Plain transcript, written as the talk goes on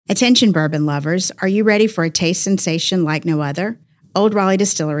Attention bourbon lovers, are you ready for a taste sensation like no other? Old Raleigh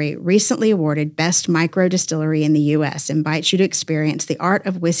Distillery, recently awarded Best Micro Distillery in the U.S., invites you to experience the art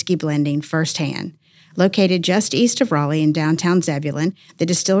of whiskey blending firsthand. Located just east of Raleigh in downtown Zebulon, the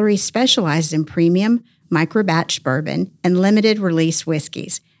distillery specializes in premium, micro-batch bourbon, and limited-release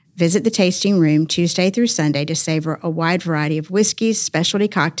whiskeys. Visit the tasting room Tuesday through Sunday to savor a wide variety of whiskeys, specialty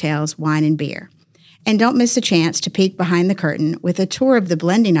cocktails, wine, and beer. And don't miss a chance to peek behind the curtain with a tour of the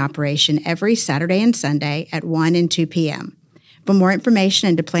blending operation every Saturday and Sunday at 1 and 2 p.m. For more information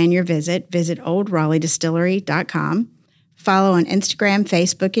and to plan your visit oldraleighDistillery.com. Follow on Instagram,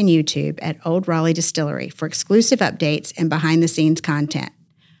 Facebook, and YouTube at Old Raleigh Distillery for exclusive updates and behind-the-scenes content.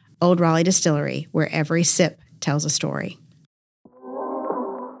 Old Raleigh Distillery, where every sip tells a story.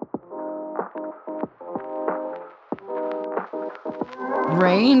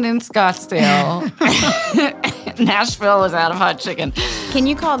 Rained in Scottsdale. Nashville was out of hot chicken. Can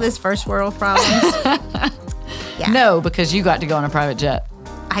you call this first world problems? Yeah. No, because you got to go on a private jet.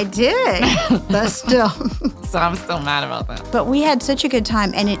 I did, but still. So I'm still mad about that. But we had such a good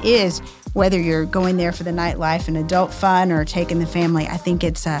time, and it is, whether you're going there for the nightlife and adult fun or taking the family, I think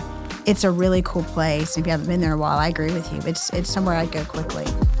it's a really cool place. If you haven't been there in a while, I agree with you. It's somewhere I'd go quickly.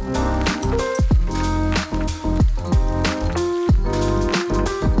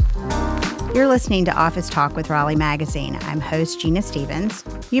 You're listening to Office Talk with Raleigh Magazine. I'm host Gina Stevens.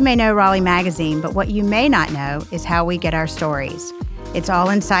 You may know Raleigh Magazine, but what you may not know is how we get our stories. It's all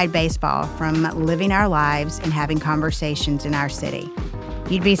inside baseball, from living our lives and having conversations in our city.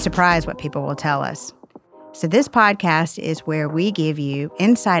 You'd be surprised what people will tell us. So this podcast is where we give you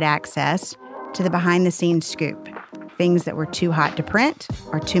inside access to the behind-the-scenes scoop, things that were too hot to print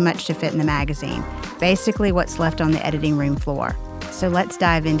or too much to fit in the magazine, basically what's left on the editing room floor. So let's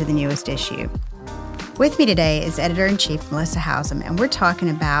dive into the newest issue. With me today is Editor-in-Chief Melissa Hausum, and we're talking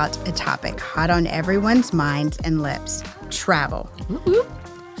about a topic hot on everyone's minds and lips: travel. Woo-hoo.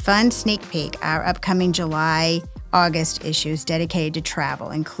 Fun sneak peek, our upcoming July-August issues dedicated to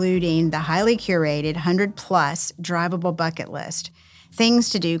travel, including the highly curated 100-plus drivable bucket list, things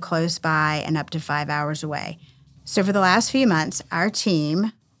to do close by and up to 5 hours away. So for the last few months, our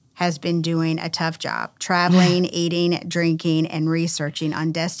team has been doing a tough job traveling, eating, drinking, and researching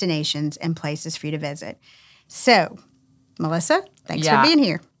on destinations and places for you to visit. So, Melissa, thanks for being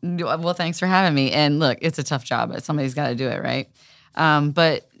here. Well, thanks for having me. And look, it's a tough job, but somebody's got to do it, right?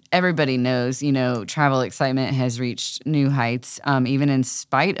 But everybody knows, travel excitement has reached new heights, even in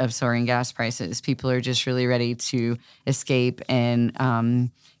spite of soaring gas prices. People are just really ready to escape and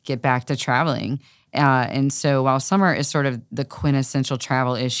get back to traveling. And so while summer is sort of the quintessential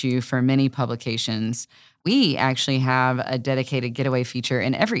travel issue for many publications, we actually have a dedicated getaway feature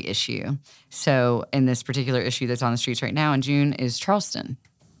in every issue. So in this particular issue that's on the streets right now in June is Charleston.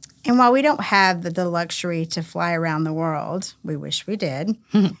 And while we don't have the luxury to fly around the world, we wish we did,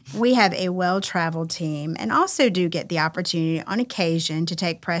 we have a well-traveled team and also do get the opportunity on occasion to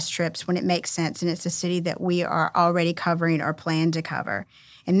take press trips when it makes sense and it's a city that we are already covering or plan to cover.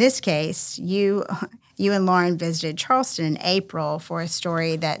 In this case, you and Lauren visited Charleston in April for a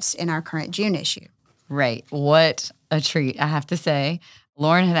story that's in our current June issue. Right. What a treat, I have to say.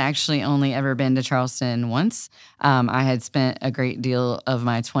 Lauren had actually only ever been to Charleston once. I had spent a great deal of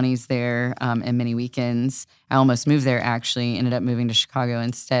my 20s there and many weekends. I almost moved there, actually. Ended up moving to Chicago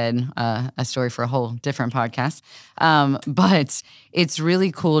instead, a story for a whole different podcast. But it's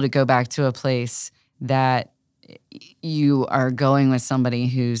really cool to go back to a place that you are going with somebody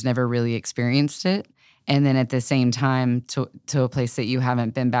who's never really experienced it, and then at the same time to a place that you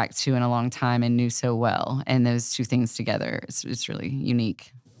haven't been back to in a long time and knew so well. And those two things together, it's really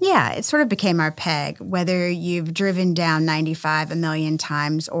unique. Yeah, it sort of became our peg, whether you've driven down 95 a million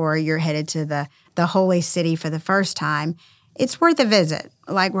times or you're headed to the holy city for the first time. It's worth a visit.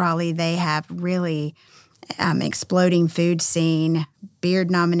 Like Raleigh, they have really exploding food scene,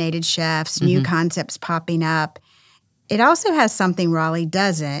 Beard-nominated chefs, new concepts popping up. It also has something Raleigh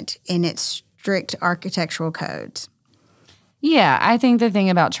doesn't in its strict architectural codes. Yeah, I think the thing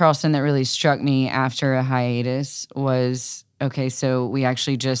about Charleston that really struck me after a hiatus was, okay, so we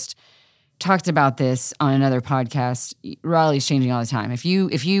actually just talked about this on another podcast. Raleigh's changing all the time. If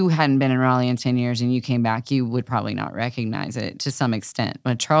you hadn't been in Raleigh in 10 years and you came back, you would probably not recognize it to some extent.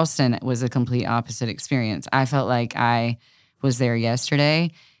 But Charleston was a complete opposite experience. I felt like I was there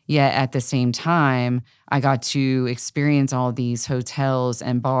yesterday, yet at the same time, I got to experience all these hotels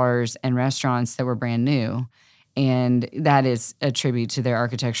and bars and restaurants that were brand new. And that is a tribute to their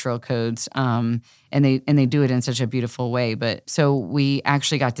architectural codes. And they do it in such a beautiful way. But so we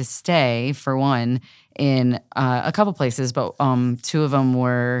actually got to stay, for one, in a couple places, but two of them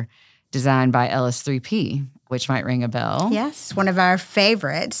were designed by LS3P, which might ring a bell. Yes, one of our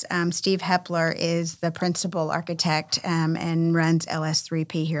favorites. Steve Hepler is the principal architect and runs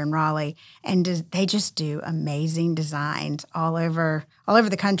LS3P here in Raleigh, and they just do amazing designs all over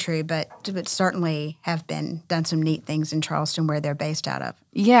the country, but certainly have done some neat things in Charleston where they're based out of.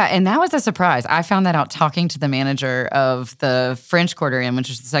 Yeah, and that was a surprise. I found that out talking to the manager of the French Quarter Inn, which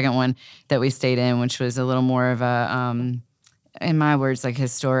was the second one that we stayed in, which was a little more of a in my words, like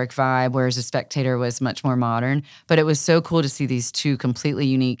historic vibe, whereas the Spectator was much more modern. But it was so cool to see these two completely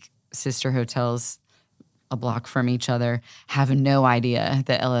unique sister hotels a block from each other, have no idea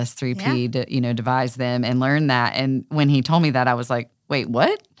that LS3P devised them, and learn that. And when he told me that, I was like, wait,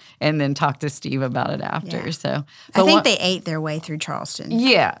 what? And then talked to Steve about it after. Yeah. So I think they ate their way through Charleston.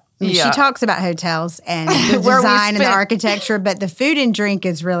 Yeah. She talks about hotels and the design and the architecture, but the food and drink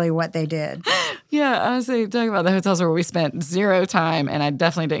is really what they did. Yeah, I was talking about the hotels where we spent zero time, and I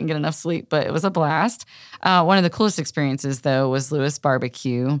definitely didn't get enough sleep, but it was a blast. One of the coolest experiences, though, was Lewis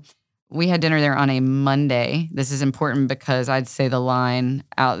Barbecue. We had dinner there on a Monday. This is important because I'd say the line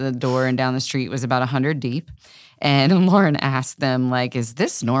out the door and down the street was about 100 deep. And Lauren asked them, like, is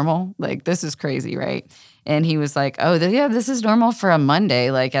this normal? Like, this is crazy, right? And he was like, oh, yeah, this is normal for a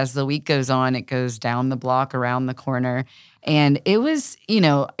Monday. Like, as the week goes on, it goes down the block, around the corner. And it was,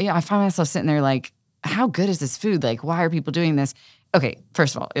 I find myself sitting there like, how good is this food? Like, why are people doing this? Okay,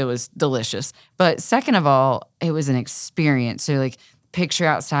 first of all, it was delicious. But second of all, it was an experience. So, like, picture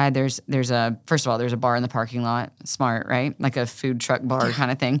outside, there's a bar in the parking lot. Smart, right? Like a food truck bar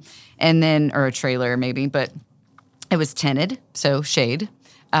kind of thing. And then, or a trailer maybe, but it was tinted, so shade.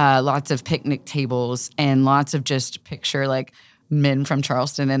 Lots of picnic tables and lots of just picture like men from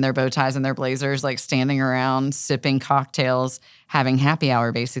Charleston in their bow ties and their blazers, like standing around, sipping cocktails, having happy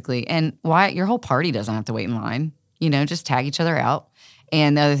hour basically. And your whole party doesn't have to wait in line, just tag each other out.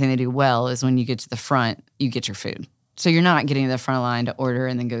 And the other thing they do well is when you get to the front, you get your food. So you're not getting to the front line to order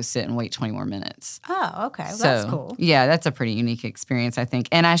and then go sit and wait 20 more minutes. Oh, okay. Well, that's cool. Yeah, that's a pretty unique experience, I think.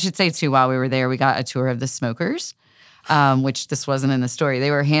 And I should say, too, while we were there, we got a tour of the smokers, which this wasn't in the story. They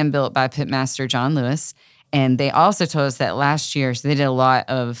were hand-built by pitmaster John Lewis. And they also told us that last year, so they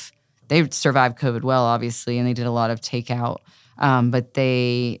survived COVID well, obviously, and they did a lot of takeout. But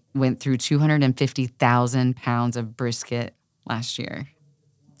they went through 250,000 pounds of brisket last year,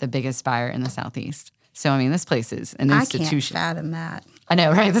 the biggest fire in the Southeast. So, I mean, this place is an institution. I can't fathom that. I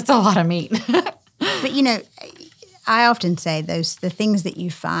know, right? That's a lot of meat. But, I often say the things that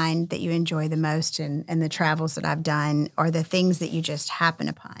you find that you enjoy the most in the travels that I've done are the things that you just happen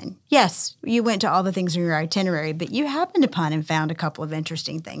upon. Yes, you went to all the things in your itinerary, but you happened upon and found a couple of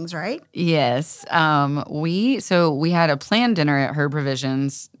interesting things, right? Yes. We had a planned dinner at Her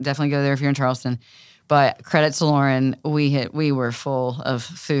Provisions. Definitely go there if you're in Charleston. But credit to Lauren, we were full of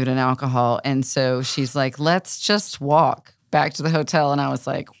food and alcohol. And so she's like, let's just walk back to the hotel. And I was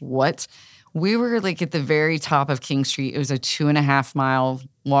like, what? We were like at the very top of King Street. It was a 2.5 mile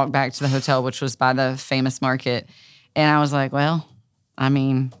walk back to the hotel, which was by the famous market. And I was like, well, I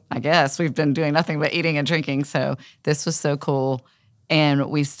mean, I guess we've been doing nothing but eating and drinking. So this was so cool. And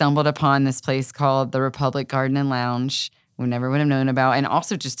we stumbled upon this place called the Republic Garden and Lounge. We never would have known about, and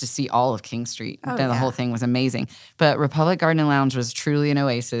also just to see all of King Street. The whole thing was amazing. But Republic Garden and Lounge was truly an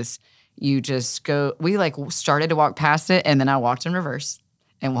oasis. You just go, we started to walk past it, and then I walked in reverse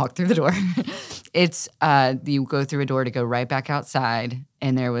and walked through the door. It's, you go through a door to go right back outside,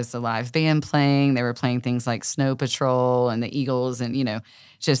 and there was a live band playing. They were playing things like Snow Patrol and the Eagles and,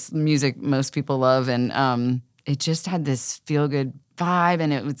 just music most people love. And it just had this feel-good vibe,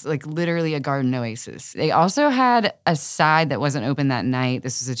 and it was like literally a garden oasis. They also had a side that wasn't open that night.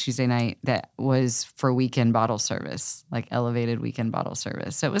 This was a Tuesday night that was for weekend bottle service, like elevated weekend bottle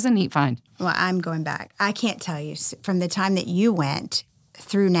service. So it was a neat find. Well, I'm going back. I can't tell you from the time that you went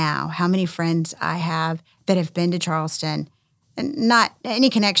through now how many friends I have that have been to Charleston, and not any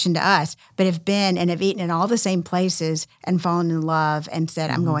connection to us, but have been and have eaten in all the same places and fallen in love and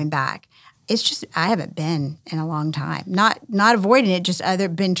said, I'm going back. It's just, I haven't been in a long time. Not avoiding it, just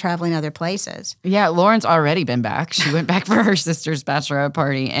been traveling other places. Yeah, Lauren's already been back. She went back for her sister's bachelorette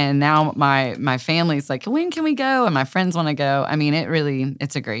party. And now my family's like, when can we go? And my friends want to go. I mean,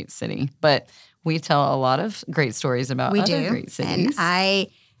 it's a great city. But we tell a lot of great stories about other great cities. And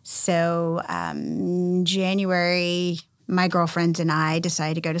January, my girlfriends and I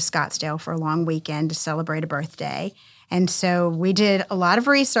decided to go to Scottsdale for a long weekend to celebrate a birthday. And so we did a lot of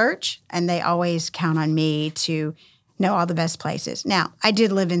research, and they always count on me to know all the best places. Now, I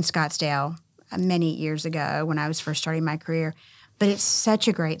did live in Scottsdale many years ago when I was first starting my career, but it's such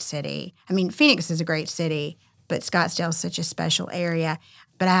a great city. I mean, Phoenix is a great city, but Scottsdale is such a special area.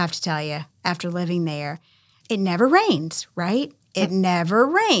 But I have to tell you, after living there, it never rains, right? It never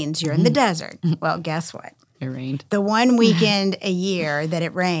rains. You're in the desert. Well, guess what? It rained. The one weekend a year that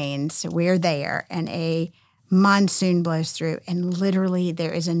it rains, we're there, and a monsoon blows through, and literally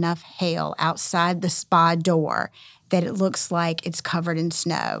there is enough hail outside the spa door that it looks like it's covered in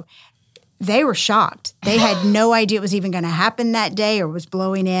snow. They were shocked. They had no idea it was even going to happen that day or was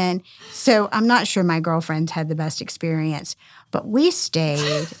blowing in. So I'm not sure my girlfriends had the best experience, but we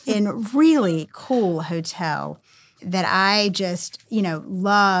stayed in a really cool hotel that I just,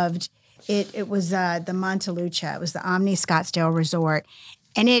 loved. It was the Montelucha. It was the Omni Scottsdale Resort.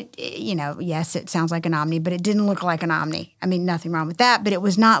 And yes, it sounds like an Omni, but it didn't look like an Omni. I mean, nothing wrong with that, but it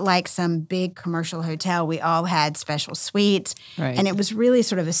was not like some big commercial hotel. We all had special suites, right. And it was really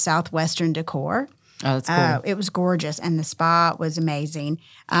sort of a Southwestern decor. Oh, that's cool. It was gorgeous, and the spa was amazing.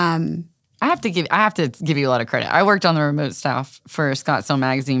 I have to give you a lot of credit. I worked on the remote staff for Scottsdale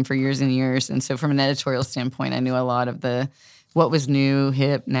Magazine for years and years, and so from an editorial standpoint, I knew a lot of what was new,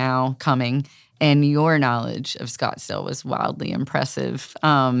 hip, now, coming. And your knowledge of Scottsdale was wildly impressive.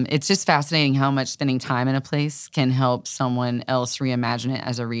 It's just fascinating how much spending time in a place can help someone else reimagine it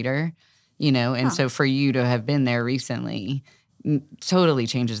as a reader, And so for you to have been there recently totally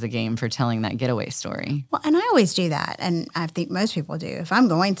changes the game for telling that getaway story. Well, and I always do that, and I think most people do. If I'm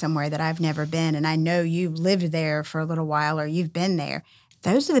going somewhere that I've never been and I know you've lived there for a little while or you've been there,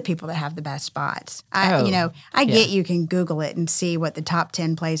 those are the people that have the best spots. I get you can Google it and see what the top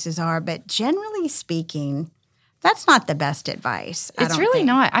 10 places are, but generally speaking, that's not the best advice. It's really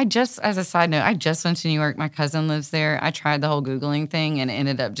not. As a side note, I just went to New York. My cousin lives there. I tried the whole Googling thing, and it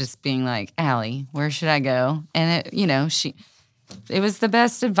ended up just being like, Allie, where should I go? And it was the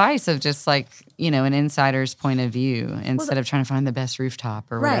best advice of just like, an insider's point of view instead of trying to find the best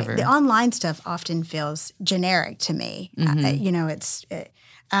rooftop or whatever. Right. The online stuff often feels generic to me.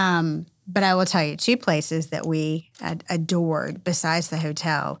 But I will tell you, two places that we adored besides the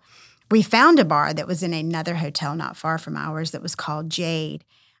hotel. We found a bar that was in another hotel not far from ours that was called Jade,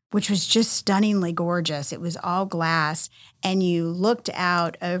 which was just stunningly gorgeous. It was all glass, and you looked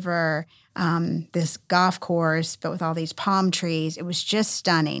out over this golf course, but with all these palm trees. It was just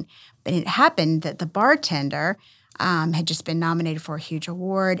stunning. But it happened that the bartender had just been nominated for a huge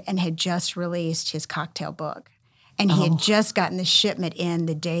award and had just released his cocktail book. And he had just gotten the shipment in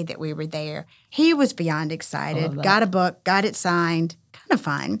the day that we were there. He was beyond excited, got a book, got it signed, kind of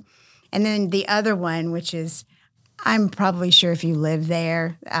fun. And then the other one, which is, I'm probably sure if you live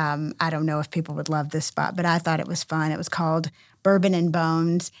there, I don't know if people would love this spot, but I thought it was fun. It was called Bourbon and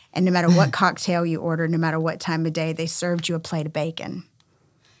Bones. And no matter what cocktail you ordered, no matter what time of day, they served you a plate of bacon.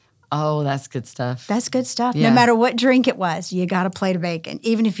 Oh, that's good stuff. That's good stuff. Yeah. No matter what drink it was, you got a plate of bacon.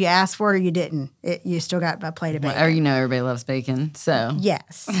 Even if you asked for it or you didn't, you still got a plate of bacon. Or everybody loves bacon, so.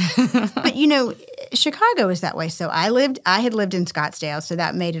 Yes. But, Chicago is that way. So I had lived in Scottsdale, so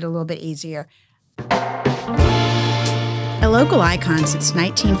that made it a little bit easier. A local icon since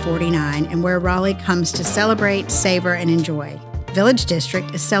 1949 and where Raleigh comes to celebrate, savor, and enjoy. Village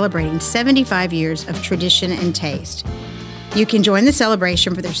District is celebrating 75 years of tradition and taste. You can join the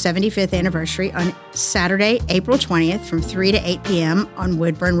celebration for their 75th anniversary on Saturday, April 20th from 3 to 8 p.m. on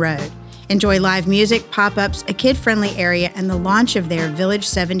Woodburn Road. Enjoy live music, pop-ups, a kid-friendly area, and the launch of their Village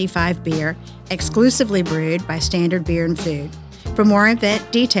 75 beer, exclusively brewed by Standard Beer and Food. For more event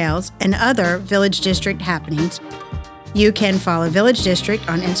details and other Village District happenings, you can follow Village District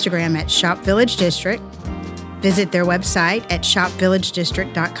on Instagram at Shop Village District, visit their website at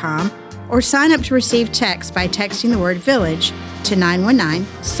shopvillagedistrict.com, or sign up to receive text by texting the word VILLAGE to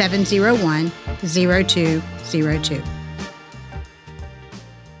 919-701-0202.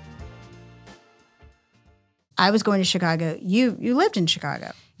 I was going to Chicago. You lived in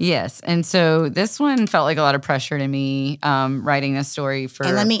Chicago. Yes. And so this one felt like a lot of pressure to me, writing this story for...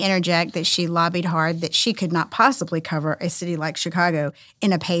 And let me interject that she lobbied hard that she could not possibly cover a city like Chicago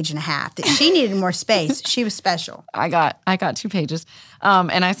in a page and a half, that she needed more space. She was special. I got 2 pages.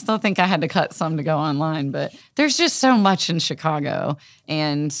 And I still think I had to cut some to go online, but there's just so much in Chicago.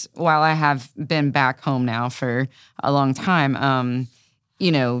 And while I have been back home now for a long time,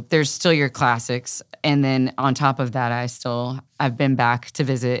 there's still your classics. And then on top of that, I've been back to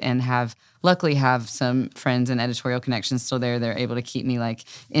visit and luckily have some friends and editorial connections still there. They're able to keep me like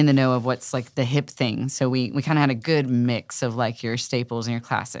in the know of what's like the hip thing. So we kind of had a good mix of like your staples and your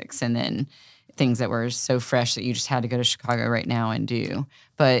classics and then things that were so fresh that you just had to go to Chicago right now and do.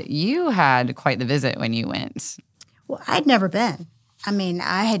 But you had quite the visit when you went. Well, I'd never been.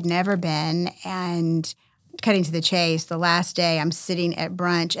 I had never been, and cutting to the chase, the last day I'm sitting at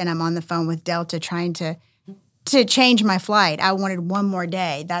brunch and I'm on the phone with Delta trying to change my flight. I wanted one more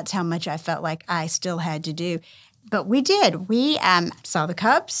day. That's how much I felt like I still had to do. But we did. We saw the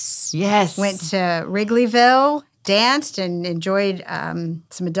Cubs. Yes. Went to Wrigleyville, danced, and enjoyed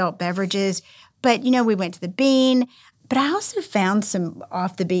some adult beverages. But, we went to the Bean. But I also found some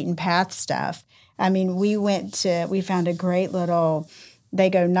off the beaten path stuff. I mean, we found a great little, they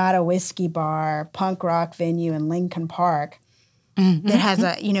go Not a Whiskey Bar, punk rock venue in Lincoln Park that has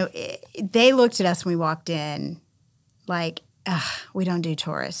they looked at us when we walked in like, we don't do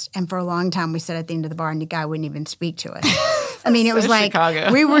tourists. And for a long time, we sat at the end of the bar and the guy wouldn't even speak to us. I mean, it was like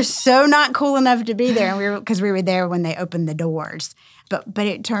Chicago. We were so not cool enough to be there, and because we were there when they opened the doors. But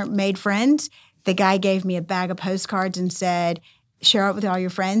it made friends. The guy gave me a bag of postcards and said, share it with all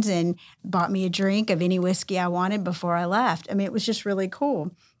your friends, and bought me a drink of any whiskey I wanted before I left. I mean, it was just really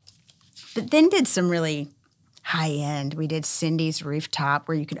cool. But then did some really high end. We did Cindy's Rooftop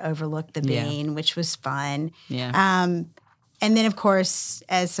where you could overlook the Bean, which was fun. Yeah. And then, of course,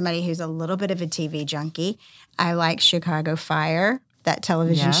 as somebody who's a little bit of a TV junkie, I like Chicago Fire, that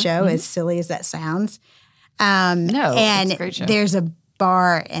television show, as silly as that sounds. It's a great show. There's a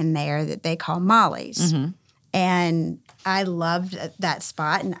bar in there that they call Molly's. And I loved that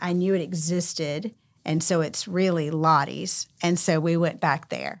spot, and I knew it existed. And so it's really Lottie's. And so we went back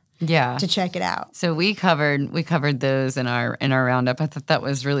there. Yeah. To check it out. So we covered those in our roundup. I thought that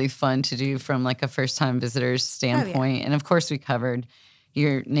was really fun to do from like a first time visitor's standpoint. And of course we covered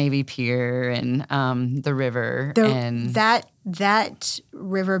your Navy Pier and the river and that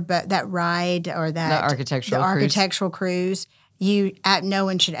river that ride or that the architectural cruise. No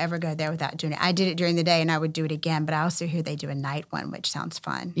one should ever go there without doing it. I did it during the day, and I would do it again. But I also hear they do a night one, which sounds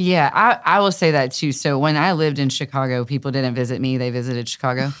fun. Yeah, I will say that too. So when I lived in Chicago, people didn't visit me; they visited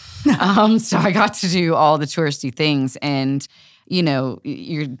Chicago. So I got to do all the touristy things, and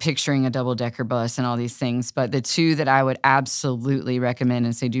you're picturing a double-decker bus and all these things. But the two that I would absolutely recommend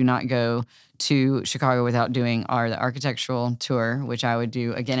and say do not go to Chicago without doing are the architectural tour, which I would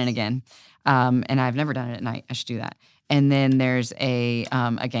do again and again. And I've never done it at night. I should do that. And then there's a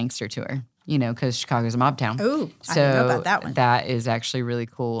gangster tour, because Chicago's a mob town. Ooh, so I didn't know about that one. That is actually really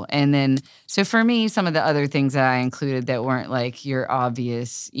cool. And then, so for me, some of the other things that I included that weren't like your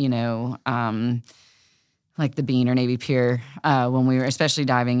obvious, like the Bean or Navy Pier, when we were especially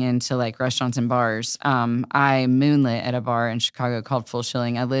diving into like restaurants and bars. I moonlit at a bar in Chicago called Full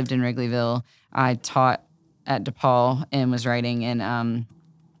Shilling. I lived in Wrigleyville. I taught at DePaul and was writing, and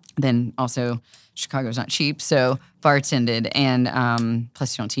then also Chicago's not cheap, so bartended, and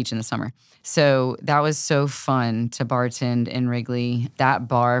plus you don't teach in the summer. So that was so fun to bartend in Wrigley. That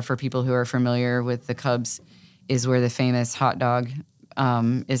bar, for people who are familiar with the Cubs, is where the famous hot dog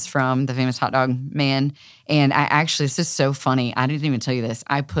is from, the famous hot dog man. And this is so funny. I didn't even tell you this.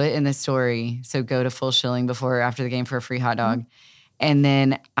 I put in the story, so go to Full Shilling before or after the game for a free hot dog. And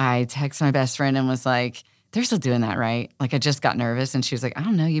then I texted my best friend and was like, they're still doing that, right? Like, I just got nervous. And she was like, I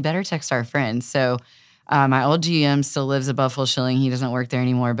don't know. You better text our friends. So my old GM still lives above Full Shilling. He doesn't work there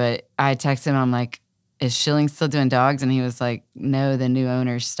anymore. But I texted him. I'm like, is Shilling still doing dogs? And he was like, no, the new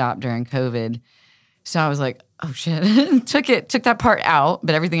owners stopped during COVID. So I was like, oh, shit. took that part out.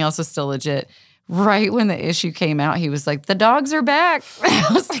 But everything else was still legit. Right when the issue came out, he was like, the dogs are back. I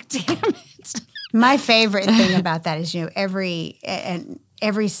was like, damn it. My favorite thing about that is,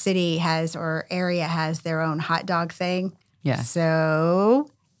 every city has or area has their own hot dog thing. Yeah. So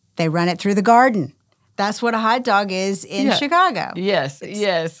they run it through the garden. That's what a hot dog is in Chicago. Yes,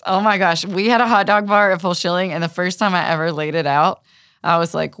 yes. Oh my gosh. We had a hot dog bar at Full Shilling, and the first time I ever laid it out, I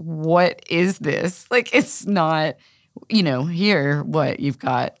was like, what is this? Like, it's not, here, what you've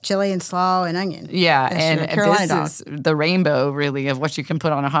got. Chili and slaw and onion. Yeah. That's And this is the rainbow, really, of what you can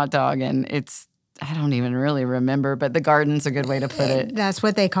put on a hot dog. And I don't even really remember, but the garden's a good way to put it. That's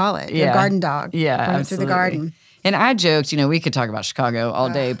what they call it. Yeah. The garden dog. Yeah, Run absolutely. through the garden. And I joked, we could talk about Chicago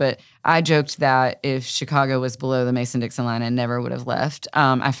all day, but I joked that if Chicago was below the Mason-Dixon line, I never would have left.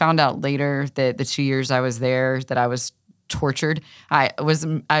 I found out later that the 2 years I was there that I was tortured. I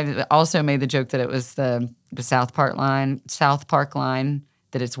also made the joke that it was the South Park line,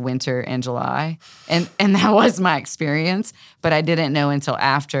 that it's winter and July. And that was my experience, but I didn't know until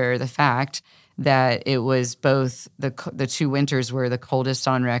after the fact that it was both the two winters were the coldest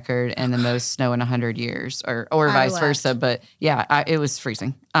on record and the most snow in 100 years, or vice versa. But yeah, it was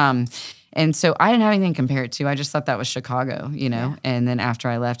freezing. And so I didn't have anything to compare it to. I just thought that was Chicago, Yeah. And then after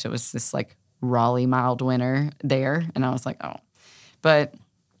I left, it was this like Raleigh mild winter there, and I was like, oh. But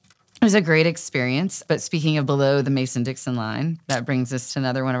It was a great experience. But speaking of below the Mason-Dixon line, that brings us to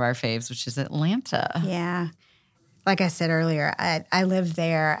another one of our faves, which is Atlanta. Yeah. Like I said earlier, I lived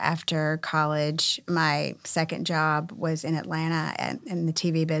there after college. My second job was in Atlanta in the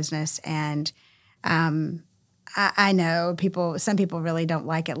TV business. And I know some people really don't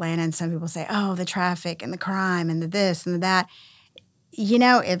like Atlanta. And some people say, oh, the traffic and the crime and the this and the that.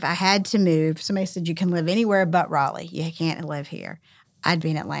 If I had to move, somebody said you can live anywhere but Raleigh. You can't live here. I'd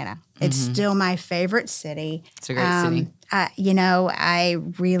be in Atlanta. It's still my favorite city. It's a great city. I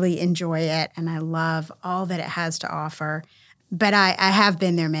really enjoy it, and I love all that it has to offer. But I have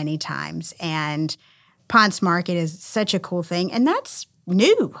been there many times, and Ponce Market is such a cool thing, and that's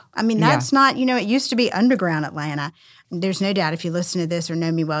new. I mean, that's not, it used to be underground Atlanta. There's no doubt if you listen to this or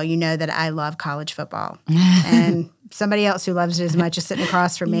know me well, you know that I love college football. And somebody else who loves it as much is sitting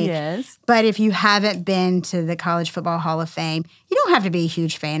across from me. Yes. But if you haven't been to the College Football Hall of Fame, you don't have to be a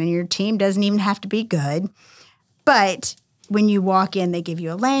huge fan, and your team doesn't even have to be good. But when you walk in, they give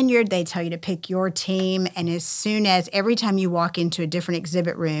you a lanyard. They tell you to pick your team. And every time you walk into a different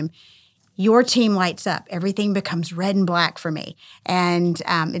exhibit room, your team lights up. Everything becomes red and black for me. And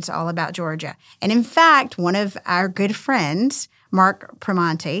it's all about Georgia. And in fact, one of our good friends, Mark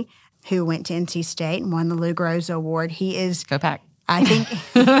Primanti, who went to NC State and won the Lou Groza Award, he is... Go Pack. I think...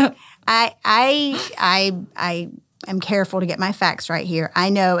 I am careful to get my facts right here. I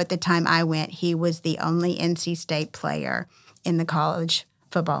know at the time I went, he was the only NC State player in the College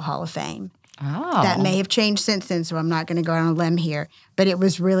Football Hall of Fame. Oh. That may have changed since then, so I'm not going to go on a limb here. But it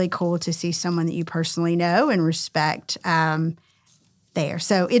was really cool to see someone that you personally know and respect there.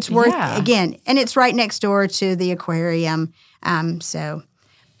 So it's worth, again, and it's right next door to the aquarium.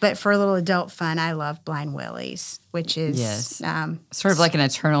 But for a little adult fun, I love Blind Willie's, which is... sort of like an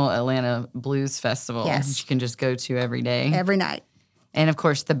eternal Atlanta blues festival that you can just go to every day. Every night. And, of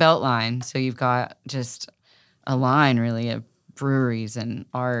course, the Beltline. So you've got just a line, really, of breweries and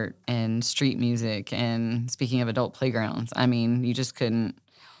art and street music. And speaking of adult playgrounds, I mean, you just couldn't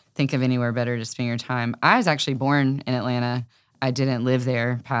think of anywhere better to spend your time. I was actually born in Atlanta. I didn't live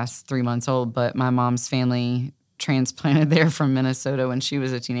there past 3 months old, but my mom's family transplanted there from Minnesota when she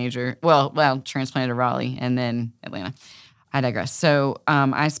was a teenager. Well, transplanted to Raleigh and then Atlanta. I digress. So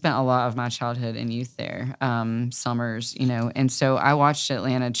I spent a lot of my childhood and youth there, summers, and so I watched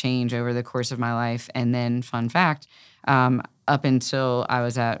Atlanta change over the course of my life. And then, fun fact, up until I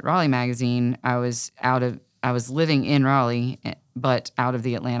was at Raleigh Magazine, I was living in Raleigh, but out of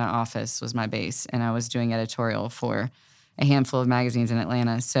the Atlanta office was my base, and I was doing editorial for a handful of magazines in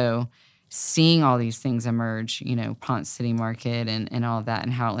Atlanta. So seeing all these things emerge, Ponce City Market and all of that,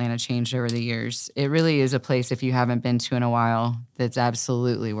 and how Atlanta changed over the years, it really is a place, if you haven't been to in a while, that's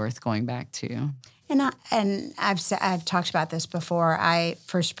absolutely worth going back to. And I've talked about this before.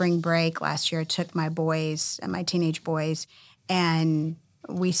 For spring break last year, took my teenage boys, and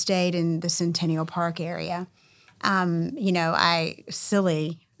we stayed in the Centennial Park area.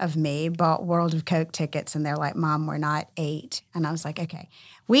 Silly of me, bought World of Coke tickets, and they're like, Mom, we're not 8. And I was like, okay.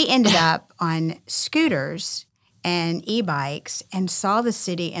 We ended up on scooters and e-bikes and saw the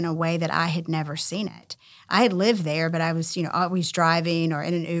city in a way that I had never seen it. I had lived there, but I was, always driving or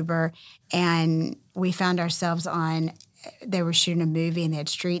in an Uber, and we found ourselves they were shooting a movie and they had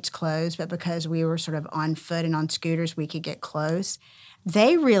streets closed, but because we were sort of on foot and on scooters, we could get close.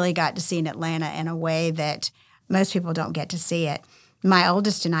 They really got to see in Atlanta in a way that most people don't get to see it. My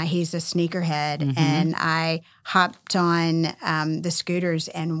oldest and I, he's a sneakerhead, and I hopped on the scooters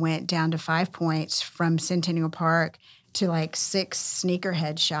and went down to 5 Points from Centennial Park to like 6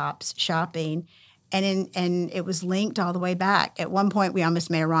 sneakerhead shops shopping, and it was linked all the way back. At one point, we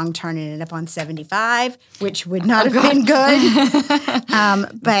almost made a wrong turn and ended up on 75, which would not have been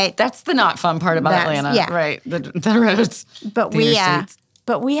good. But that's the not fun part about Atlanta, right? The roads, but we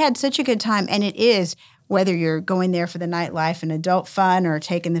had such a good time, and it is. Whether you're going there for the nightlife and adult fun or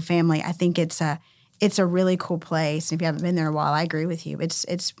taking the family, I think it's a really cool place. If you haven't been there in a while, I agree with you.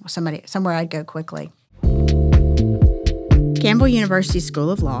 It's somewhere I'd go quickly. Campbell University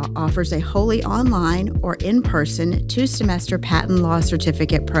School of Law offers a wholly online or in-person 2-semester patent law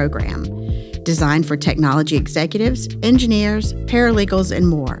certificate program designed for technology executives, engineers, paralegals, and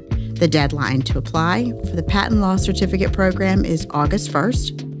more. The deadline to apply for the patent law certificate program is August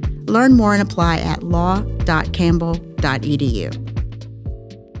 1st. Learn more and apply at law.campbell.edu.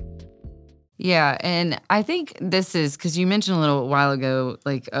 Yeah, and I think this is, because you mentioned a little while ago,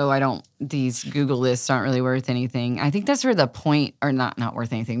 like, these Google lists aren't really worth anything. I think that's where the point, or not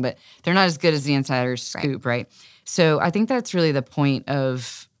worth anything, but they're not as good as the insider scoop, right? So I think that's really the point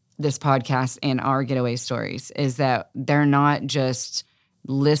of this podcast and our getaway stories, is that they're not just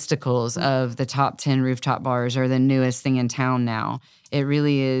listicles of the top 10 rooftop bars are the newest thing in town now. It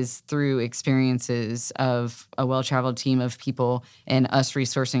really is through experiences of a well-traveled team of people and us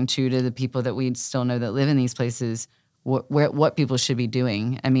resourcing to the people that we still know that live in these places what people should be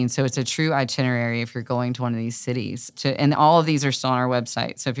doing. I mean, so it's a true itinerary if you're going to one of these cities. And all of these are still on our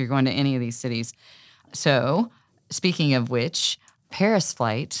website. So if you're going to any of these cities. So speaking of which, Paris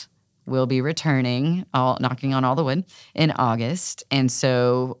flight will be returning, knocking on all the wood, in August. And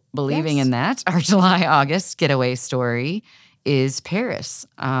so believing in that, our July-August getaway story is Paris,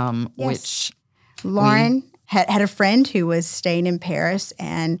 which Lauren had a friend who was staying in Paris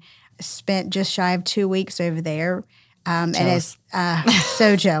and spent just shy of 2 weeks over there. And is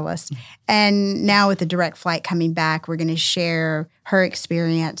so jealous. And now with the direct flight coming back, we're going to share her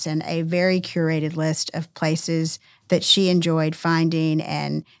experience and a very curated list of places that she enjoyed finding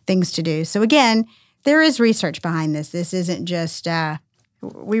and things to do. So again, there is research behind this. This isn't just,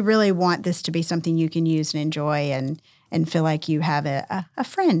 we really want this to be something you can use and enjoy and feel like you have a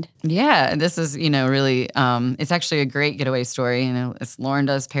friend. Yeah, this is, really, it's actually a great getaway story. It's Lauren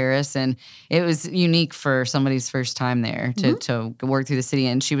does Paris, and it was unique for somebody's first time there to work through the city.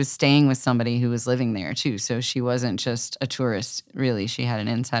 And she was staying with somebody who was living there too. So she wasn't just a tourist, really. She had an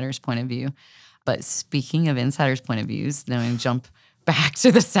insider's point of view. But speaking of insider's point of views, now we jump back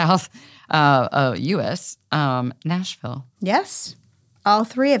to the South U.S., Nashville. Yes, all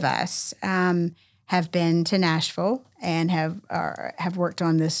three of us have been to Nashville and have worked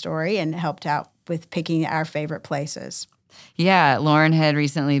on this story and helped out with picking our favorite places. Yeah, Lauren had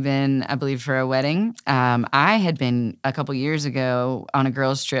recently been, I believe, for a wedding. I had been a couple years ago on a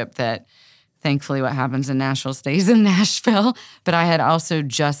girls' trip that thankfully what happens in Nashville stays in Nashville. But I had also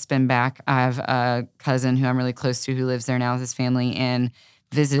just been back. I have a cousin who I'm really close to who lives there now with his family and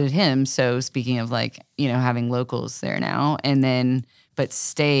visited him. So speaking of having locals there now, but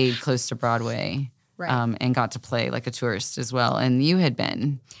stayed close to Broadway. Right. And got to play like a tourist as well. And you had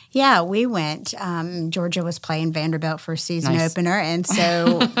been. Yeah, we went. Georgia was playing Vanderbilt for a season opener. And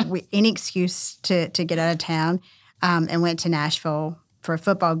so any excuse to get out of town and went to Nashville for a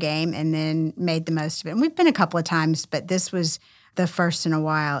football game and then made the most of it. And we've been a couple of times, but this was the first in a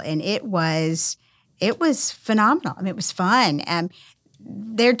while. And it was phenomenal. I mean, it was fun.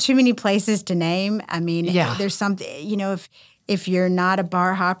 There are too many places to name. I mean, there's something, if you're not a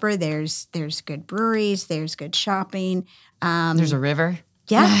bar hopper, there's good breweries, there's good shopping. There's a river.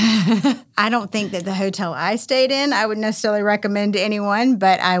 Yeah. I don't think that the hotel I stayed in, I would necessarily recommend to anyone,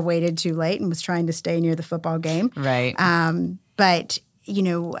 but I waited too late and was trying to stay near the football game. Right. But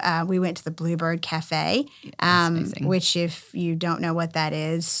we went to the Bluebird Cafe, which if you don't know what that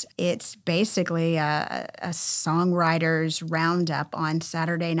is, it's basically a songwriter's roundup on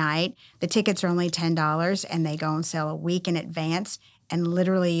Saturday night. The tickets are only $10 and they go on sale a week in advance. And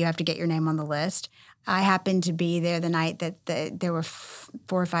literally you have to get your name on the list. I happened to be there the night that there were 4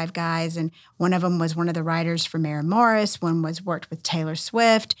 or 5 guys, and one of them was one of the writers for Maren Morris. One was worked with Taylor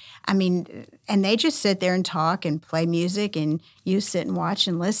Swift. I mean, and they just sit there and talk and play music, and you sit and watch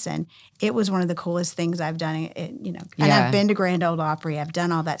and listen. It was one of the coolest things I've done. And I've been to Grand Ole Opry. I've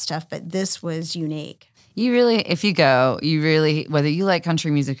done all that stuff, but this was unique. You really, if you go, whether you like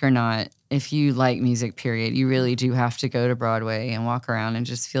country music or not, if you like music, period, you really do have to go to Broadway and walk around and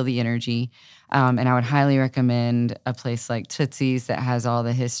just feel the energy. And I would highly recommend a place like Tootsie's that has all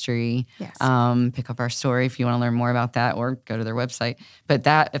the history. Yes. Pick up our story if you want to learn more about that, or go to their website. But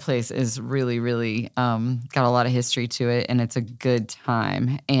that place is really, really got a lot of history to it, and it's a good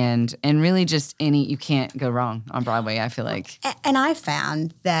time. And really just you can't go wrong on Broadway, I feel like. And I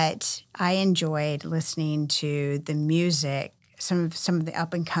found that I enjoyed listening to the music, some of the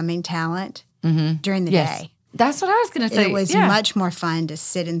up-and-coming talent during the day. That's what I was going to say. It was much more fun to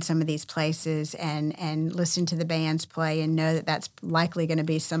sit in some of these places and listen to the bands play and know that that's likely going to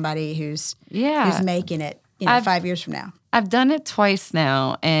be somebody who's making it 5 years from now. I've done it twice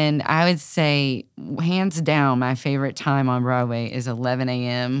now, and I would say, hands down, my favorite time on Broadway is 11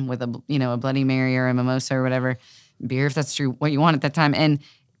 a.m. with a Bloody Mary or a mimosa or whatever, beer if that's true, what you want at that time. And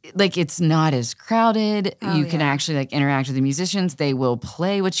it's not as crowded. You can actually interact with the musicians. They will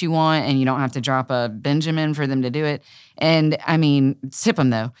play what you want, and you don't have to drop a Benjamin for them to do it. And I mean, tip them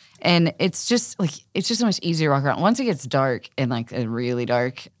though. And it's just so much easier to walk around once it gets dark and really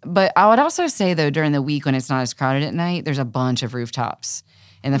dark. But I would also say though, during the week when it's not as crowded at night, there's a bunch of rooftops.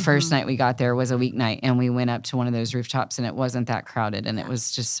 And the first night we got there was a weeknight, and we went up to one of those rooftops, and it wasn't that crowded, and it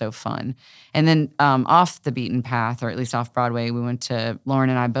was just so fun. And then off the beaten path, or at least off Broadway, we went to,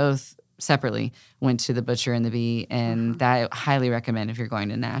 Lauren and I both separately went to the Butcher and the Bee, and that I highly recommend if you're going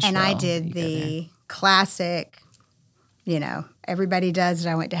to Nashville. And I did the classic everybody does it.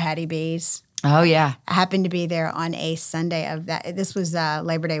 I went to Hattie B's. Oh, yeah. I happened to be there on a Sunday of that. This was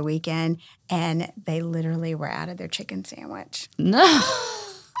Labor Day weekend, and they literally were out of their chicken sandwich. No.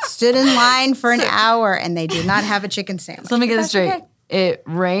 Stood in line for an hour, and they did not have a chicken sandwich. So let me get this straight. Okay. It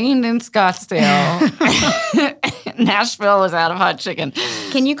rained in Scottsdale. Nashville was out of hot chicken.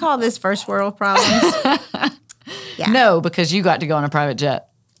 Can you call this first world problems? Yeah. No, because you got to go on a private jet.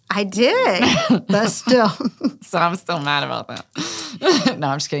 I did, but still. So I'm still mad about that. No,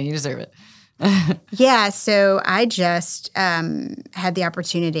 I'm just kidding. You deserve it. Yeah, so I just had the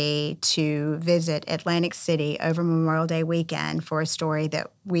opportunity to visit Atlantic City over Memorial Day weekend for a story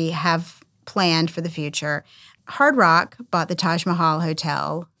that we have planned for the future. Hard Rock bought the Taj Mahal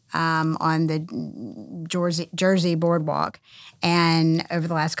Hotel on the Jersey Boardwalk and over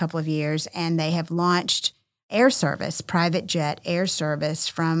the last couple of years, and they have launched air service, private jet air service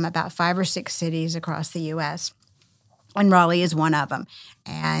from about 5 or 6 cities across the U.S., and Raleigh is one of them.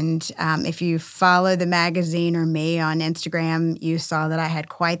 And if you follow the magazine or me on Instagram, you saw that I had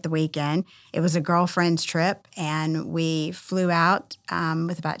quite the weekend. It was a girlfriend's trip, and we flew out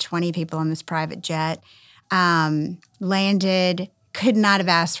with about 20 people on this private jet, landed, could not have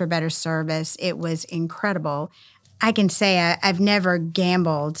asked for better service. It was incredible. I can say I've never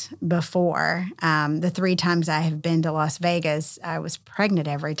gambled before. The 3 times I have been to Las Vegas, I was pregnant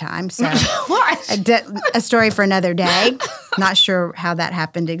every time. So a story for another day. Not sure how that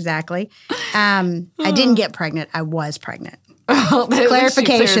happened exactly. I didn't get pregnant. I was pregnant. Well,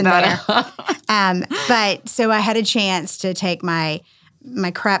 clarification there. But so I had a chance to take my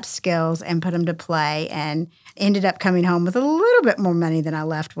crap skills and put them to play, and ended up coming home with a little bit more money than I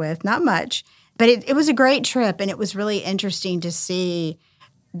left with. Not much. But it was a great trip, and it was really interesting to see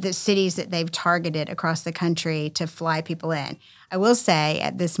the cities that they've targeted across the country to fly people in. I will say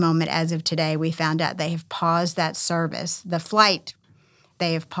at this moment, as of today, we found out they have paused that service. The flight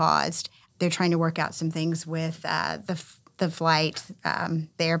they have paused. They're trying to work out some things with the flight, the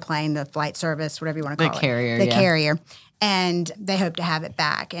airplane, the flight service, whatever you want to call it. The carrier. And they hope to have it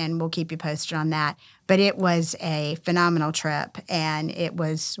back, and we'll keep you posted on that. But it was a phenomenal trip, and it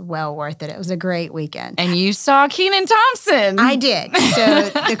was well worth it. It was a great weekend. And you saw Kenan Thompson. I did. So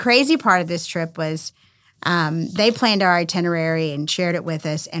the crazy part of this trip was they planned our itinerary and shared it with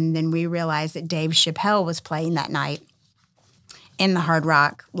us, and then we realized that Dave Chappelle was playing that night in the Hard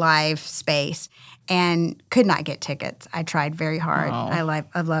Rock live space and could not get tickets. I tried very hard. Oh.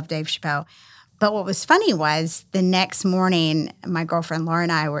 I love Dave Chappelle. But what was funny was the next morning, my girlfriend Laura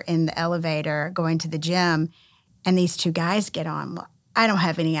and I were in the elevator going to the gym, and these 2 guys get on. Well, I don't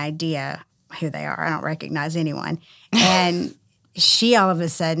have any idea who they are. I don't recognize anyone. And she all of a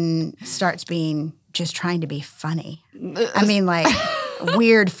sudden starts just trying to be funny. I mean, like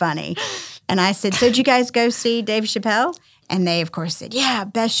weird funny. And I said, so did you guys go see Dave Chappelle? And they, of course, said, yeah,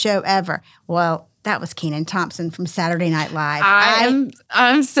 best show ever. Well, that was Kenan Thompson from Saturday Night Live.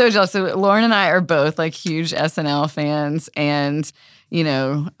 I'm so jealous. So Lauren and I are both like huge SNL fans, and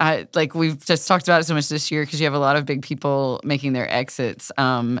we've just talked about it so much this year because you have a lot of big people making their exits.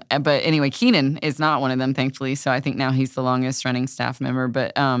 But anyway, Kenan is not one of them, thankfully. So I think now he's the longest running staff member,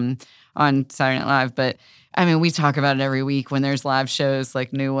 but on Saturday Night Live. But I mean, we talk about it every week when there's live shows,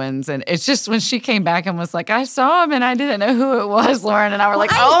 like new ones. And it's just when she came back and was like, I saw him and I didn't know who it was, Lauren and I were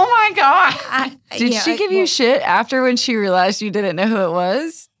oh my God. Did she give you shit after when she realized you didn't know who it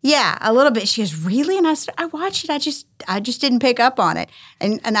was? Yeah, a little bit. She goes, really? And I said, I watched it. I just didn't pick up on it.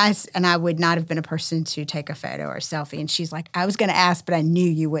 And I would not have been a person to take a photo or a selfie. And she's like, I was going to ask, but I knew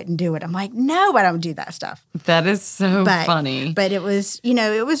you wouldn't do it. I'm like, no, I don't do that stuff. That is so funny. But it was,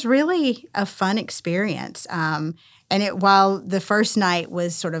 it was really a fun experience. And while the first night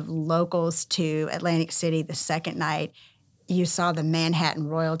was sort of locals to Atlantic City, the second night, you saw the Manhattan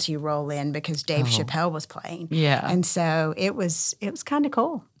royalty roll in because Dave Chappelle was playing. Yeah. And so it was kind of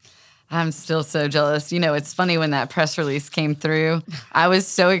cool. I'm still so jealous. It's funny when that press release came through. I was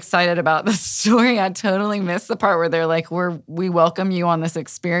so excited about the story. I totally missed the part where they're like, we welcome you on this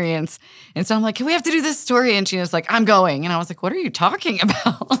experience. And so I'm like, we have to do this story. And she was like, I'm going. And I was like, what are you talking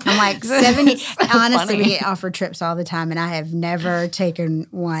about? I'm like 70. So honestly, funny. we get offered trips all the time, and I have never taken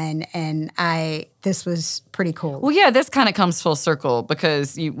one. And this was pretty cool. Well, yeah, this kind of comes full circle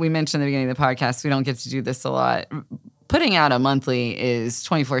because we mentioned at the beginning of the podcast, we don't get to do this a lot. Putting out a monthly is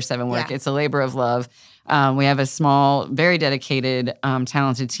 24/7 work. Yeah. It's a labor of love. We have a small, very dedicated,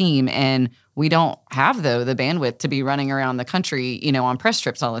 talented team, and we don't have, the bandwidth to be running around the country, on press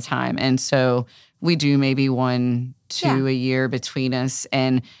trips all the time. And so we do maybe 1, 2 a year between us.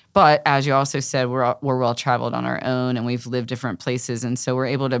 But as you also said, we're well traveled on our own, and we've lived different places, and so we're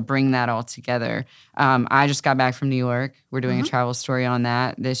able to bring that all together. I just got back from New York. We're doing a travel story on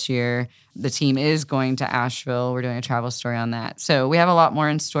that this year. The team is going to Asheville. We're doing a travel story on that. So we have a lot more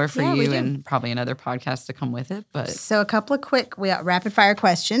in store for you, and probably another podcast to come with it. But so a couple of quick rapid fire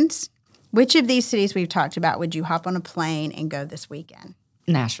questions. Which of these cities we've talked about would you hop on a plane and go this weekend?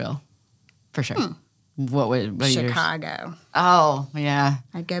 Nashville, for sure. What Chicago. Oh, yeah.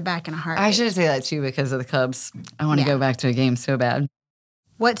 I'd go back in a heartbeat. I should say that too because of the Cubs. I want to go back to a game so bad.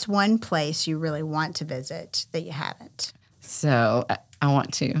 What's one place you really want to visit that you haven't? So I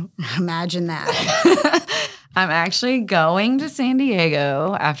want to. Imagine that. I'm actually going to San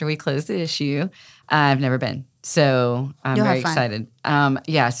Diego after we close the issue. I've never been. So I'm very excited.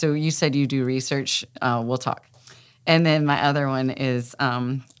 So you said you do research. We'll talk. And then my other one is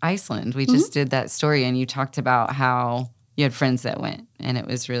Iceland. We just did that story, and you talked about how you had friends that went, and it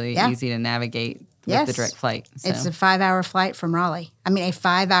was really easy to navigate with the direct flight. So. It's a 5-hour flight from Raleigh. I mean, a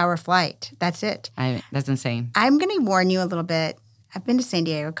 5-hour flight. That's it. That's insane. I'm going to warn you a little bit. I've been to San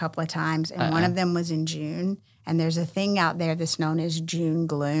Diego a couple of times, and one of them was in June, and there's a thing out there that's known as June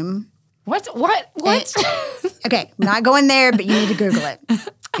gloom. What? Okay, I'm not going there, but you need to Google it.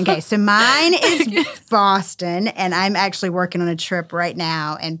 Okay, so mine is Boston, and I'm actually working on a trip right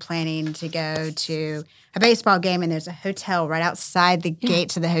now and planning to go to a baseball game, and there's a hotel right outside the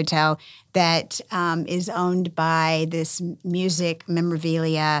gates of the hotel that is owned by this music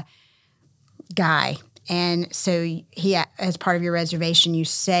memorabilia guy. And so he, as part of your reservation, you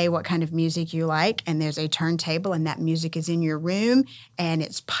say what kind of music you like, and there's a turntable, and that music is in your room, and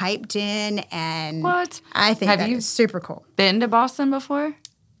it's piped in, and I think that is super cool. Been to Boston before?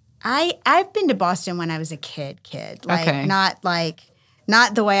 I've been to Boston when I was a kid. Not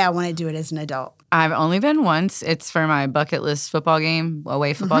the way I want to do it as an adult. I've only been once. It's for my bucket list football game,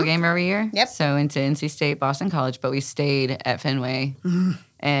 away football game every year. Yep. So into NC State, Boston College, but we stayed at Fenway,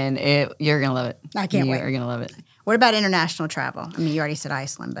 and you're going to love it. I can't wait. You're going to love it. What about international travel? I mean, you already said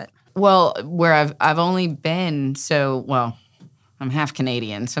Iceland, but. Well, where I've only been, I'm half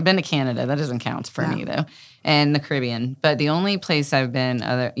Canadian, so I've been to Canada. That doesn't count for me, though, and the Caribbean. But the only place I've been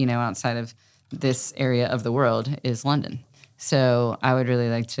outside of this area of the world is London. So I would really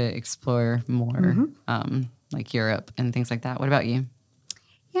like to explore more, like Europe and things like that. What about you?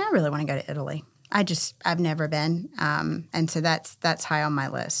 Yeah, I really want to go to Italy. I've never been, and so that's high on my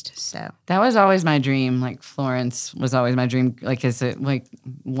list. So that was always my dream. Like Florence was always my dream. Like as a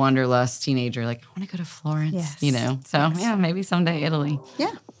wanderlust teenager, like I want to go to Florence. Yes. So maybe someday Italy.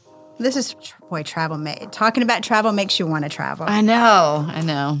 Yeah, this is travel. Talking about travel makes you want to travel. I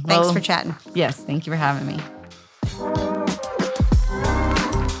know. Thanks for chatting. Yes, thank you for having me.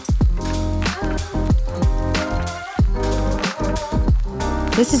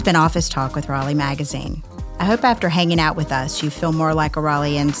 This has been Office Talk with Raleigh Magazine. I hope after hanging out with us, you feel more like a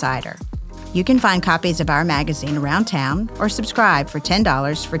Raleigh insider. You can find copies of our magazine around town or subscribe for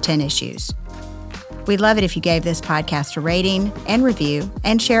 $10 for 10 issues. We'd love it if you gave this podcast a rating and review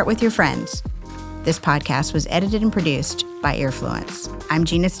and share it with your friends. This podcast was edited and produced by Earfluence. I'm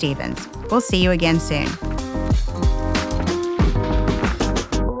Gina Stevens. We'll see you again soon.